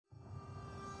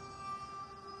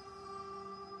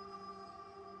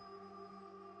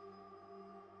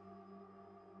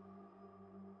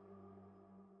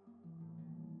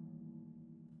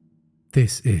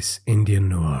This is Indian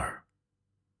Noir.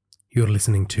 You're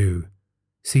listening to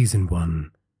Season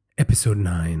 1, Episode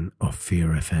 9 of Fear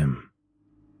FM.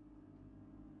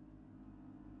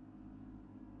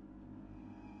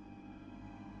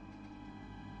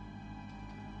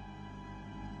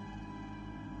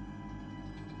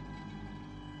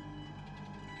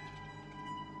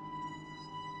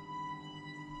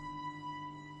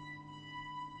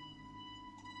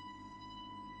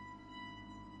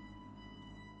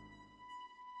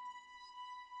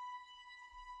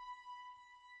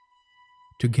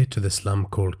 To get to the slum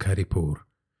called Karipur,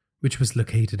 which was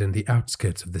located in the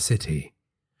outskirts of the city,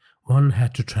 one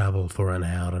had to travel for an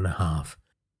hour and a half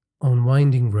on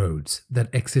winding roads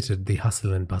that exited the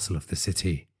hustle and bustle of the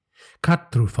city, cut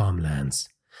through farmlands,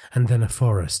 and then a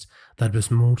forest that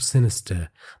was more sinister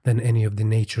than any of the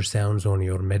nature sounds on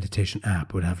your meditation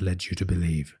app would have led you to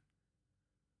believe.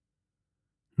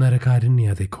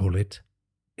 Narakadanya, they call it,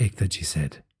 Ektaji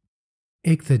said.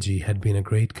 Ektaji had been a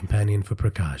great companion for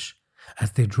Prakash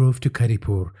as they drove to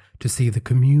Karipur to see the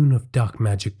commune of dark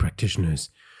magic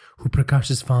practitioners who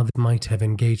Prakash's father might have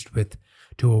engaged with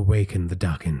to awaken the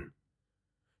Dakin.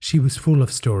 She was full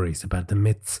of stories about the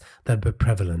myths that were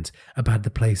prevalent about the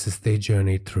places they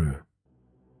journeyed through.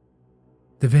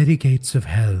 The very gates of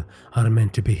hell are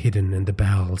meant to be hidden in the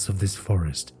bowels of this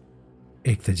forest,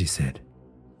 Ektaji said.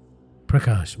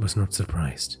 Prakash was not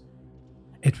surprised.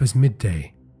 It was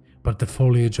midday, but the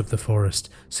foliage of the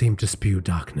forest seemed to spew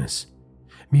darkness,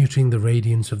 muting the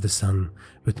radiance of the sun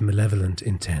with malevolent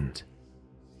intent.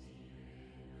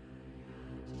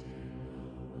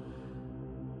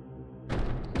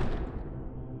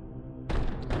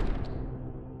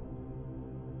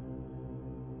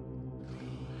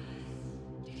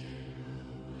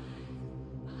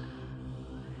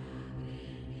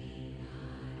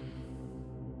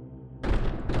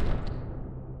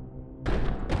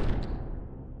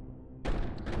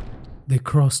 They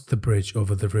crossed the bridge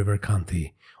over the river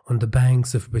Kanti, on the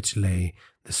banks of which lay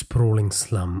the sprawling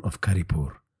slum of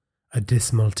Karipur, a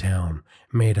dismal town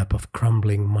made up of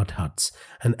crumbling mud huts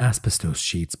and asbestos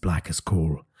sheets black as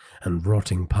coal and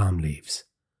rotting palm leaves.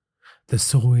 The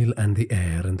soil and the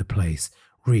air in the place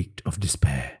reeked of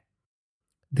despair.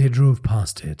 They drove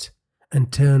past it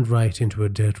and turned right into a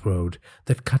dirt road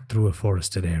that cut through a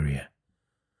forested area.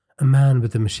 A man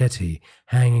with a machete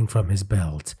hanging from his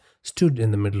belt stood in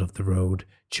the middle of the road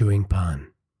chewing pan.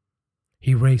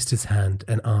 He raised his hand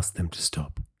and asked them to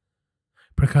stop.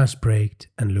 Prakash braked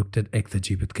and looked at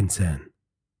Ektaji with concern.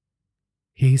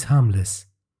 "He's harmless,"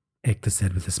 Ekta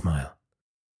said with a smile.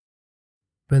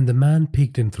 When the man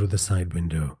peeked in through the side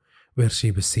window where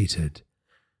she was seated,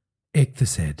 Ekta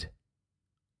said,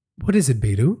 "What is it,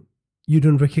 Biru? You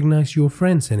don't recognize your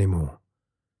friends anymore."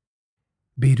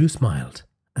 Biru smiled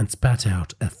and spat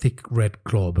out a thick red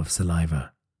glob of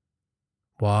saliva.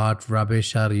 "What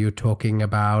rubbish are you talking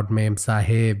about, Mem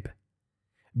Sahib?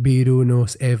 Biru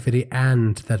knows every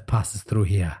ant that passes through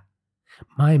here.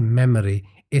 My memory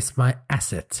is my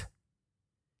asset."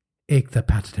 Ekta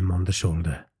patted him on the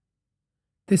shoulder.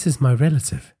 "This is my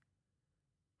relative.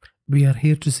 We are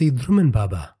here to see Dhruman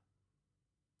Baba."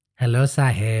 "Hello,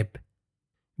 Sahib,"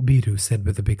 Biru said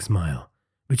with a big smile,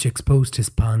 which exposed his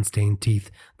pan-stained teeth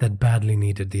that badly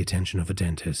needed the attention of a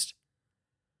dentist.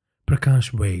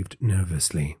 Prakash waved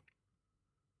nervously.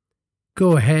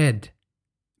 "Go ahead,"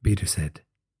 Biru said.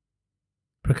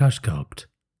 Prakash gulped.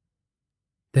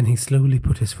 Then he slowly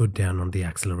put his foot down on the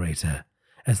accelerator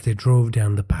as they drove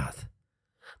down the path,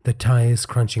 the tires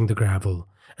crunching the gravel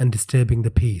and disturbing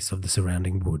the peace of the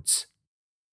surrounding woods.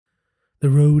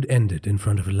 The road ended in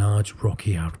front of a large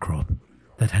rocky outcrop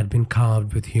that had been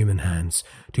carved with human hands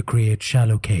to create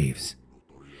shallow caves.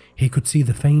 He could see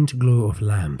the faint glow of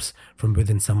lamps from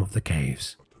within some of the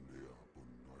caves.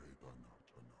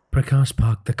 Prakash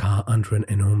parked the car under an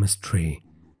enormous tree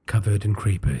covered in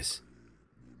creepers.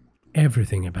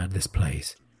 Everything about this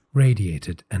place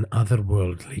radiated an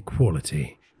otherworldly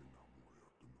quality.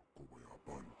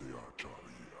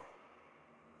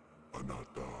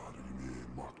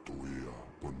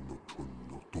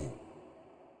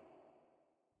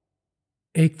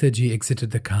 Ektaji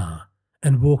exited the car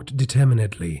and walked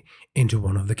determinedly into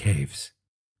one of the caves.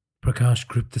 Prakash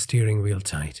gripped the steering wheel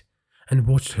tight and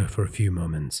watched her for a few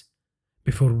moments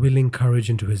before willing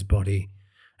courage into his body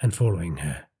and following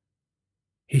her.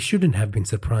 He shouldn't have been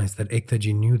surprised that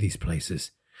Ektaji knew these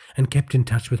places and kept in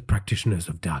touch with practitioners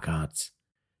of dark arts.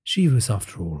 She was,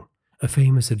 after all, a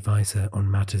famous advisor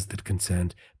on matters that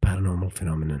concerned paranormal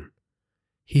phenomenon.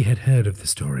 He had heard of the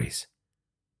stories.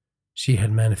 She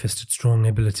had manifested strong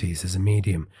abilities as a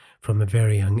medium from a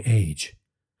very young age.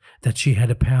 that she had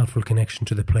a powerful connection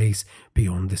to the place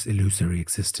beyond this illusory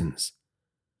existence.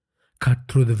 Cut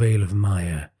through the veil of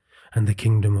Maya, and the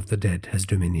kingdom of the dead has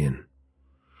dominion.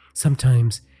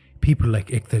 Sometimes people like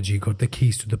Ektaji got the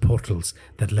keys to the portals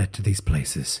that led to these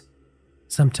places.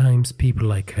 Sometimes people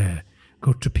like her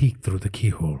got to peek through the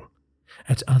keyhole.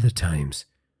 At other times,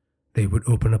 they would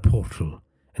open a portal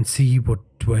and see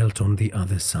what dwelt on the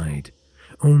other side,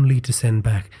 only to send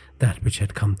back that which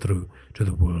had come through to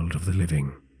the world of the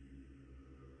living.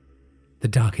 The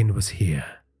Dakin was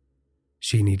here.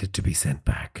 She needed to be sent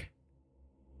back.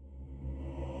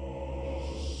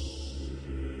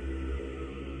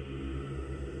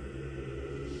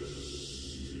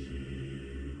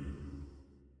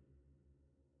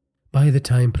 By the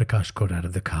time Prakash got out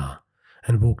of the car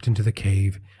and walked into the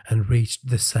cave and reached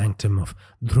the sanctum of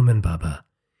Dhruman Baba,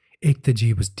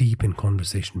 Ektaji was deep in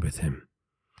conversation with him.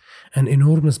 An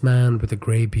enormous man with a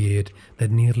grey beard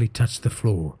that nearly touched the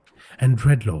floor and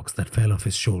dreadlocks that fell off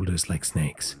his shoulders like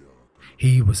snakes.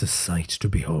 He was a sight to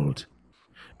behold.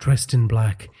 Dressed in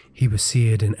black, he was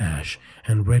seared in ash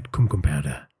and red kumkum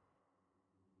powder.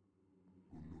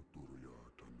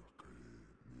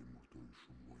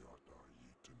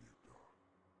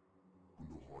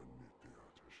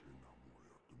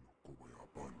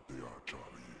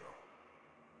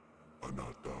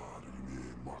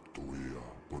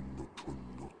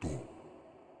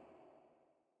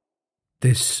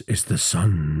 "This is the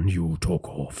son you talk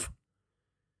of,"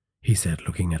 he said,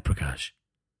 looking at Prakash.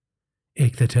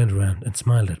 Ekta turned around and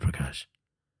smiled at Prakash.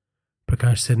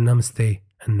 Prakash said namaste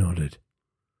and nodded.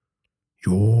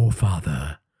 "Your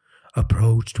father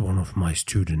approached one of my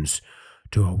students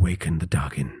to awaken the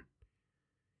Dakin.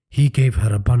 He gave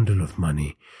her a bundle of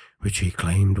money, which he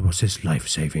claimed was his life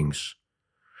savings,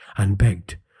 and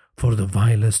begged for the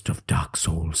vilest of dark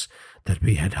souls that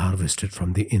we had harvested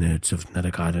from the innards of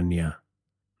Narakaranya."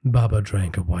 Baba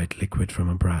drank a white liquid from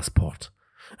a brass pot,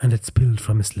 and it spilled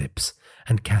from his lips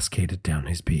and cascaded down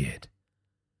his beard.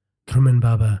 Dhruman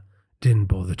Baba didn't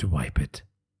bother to wipe it.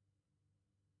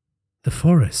 "The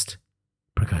forest?"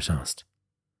 Prakash asked.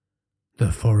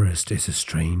 "The forest is a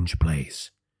strange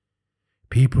place.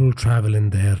 People travel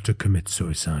in there to commit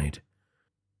suicide.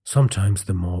 Sometimes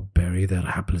the mob bury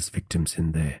their hapless victims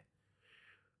in there.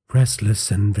 Restless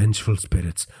and vengeful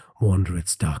spirits wander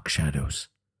its dark shadows.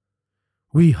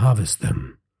 We harvest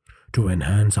them to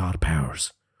enhance our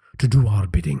powers, to do our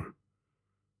bidding.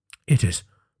 It is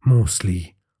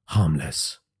mostly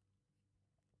harmless."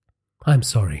 "I'm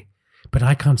sorry, but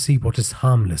I can't see what is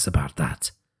harmless about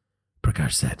that,"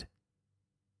 Prakash said.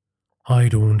 "I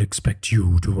don't expect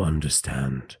you to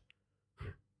understand."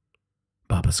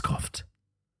 Baba scoffed.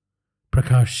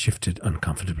 Prakash shifted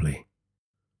uncomfortably.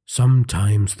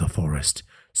 "Sometimes the forest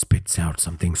spits out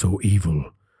something so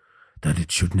evil that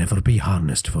it should never be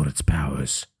harnessed for its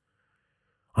powers.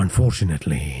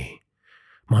 Unfortunately,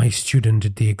 my student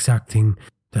did the exact thing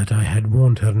that I had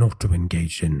warned her not to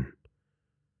engage in.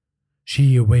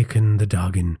 She awakened the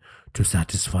Dakin to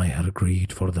satisfy her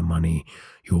greed for the money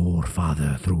your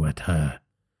father threw at her,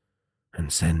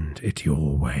 and send it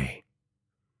your way."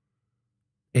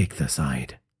 Ekta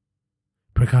sighed.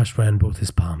 Prakash ran both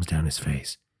his palms down his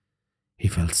face. He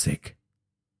felt sick.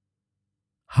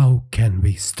 "How can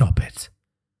we stop it?"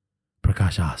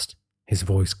 Prakash asked, his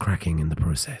voice cracking in the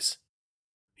process.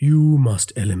 "You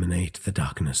must eliminate the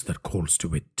darkness that calls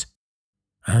to it.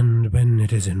 And when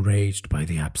it is enraged by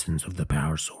the absence of the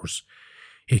power source,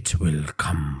 it will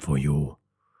come for you.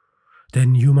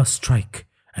 Then you must strike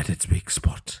at its weak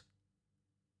spot."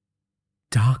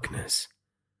 "Darkness?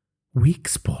 Weak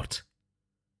spot?"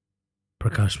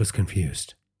 Prakash was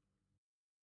confused.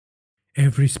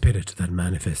 "Every spirit that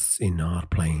manifests in our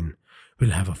plane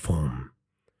will have a form.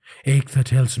 Ekta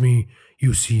tells me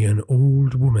you see an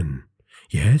old woman.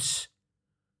 Yes?"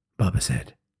 Baba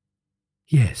said.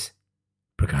 "Yes,"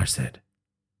 Prakash said.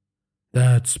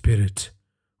 "That spirit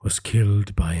was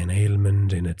killed by an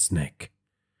ailment in its neck.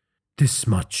 This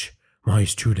much my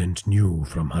student knew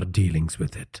from her dealings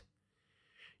with it.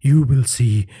 You will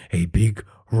see a big,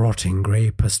 rotting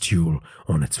grey pustule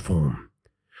on its form.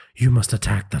 You must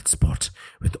attack that spot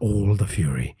with all the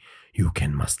fury you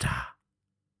can muster."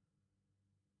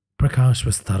 Prakash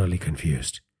was thoroughly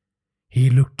confused. He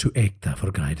looked to Ekta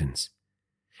for guidance.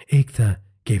 Ekta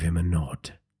gave him a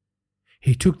nod.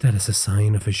 He took that as a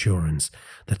sign of assurance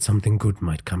that something good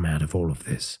might come out of all of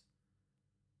this.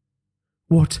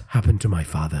 "What happened to my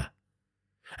father?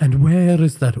 And where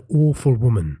is that awful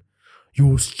woman,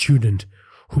 your student,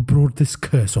 who brought this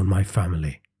curse on my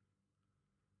family?"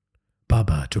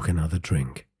 Baba took another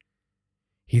drink.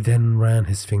 He then ran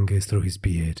his fingers through his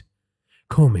beard,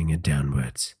 combing it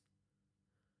downwards.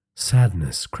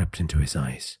 Sadness crept into his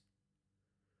eyes.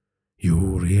 You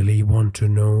really want to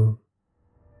know?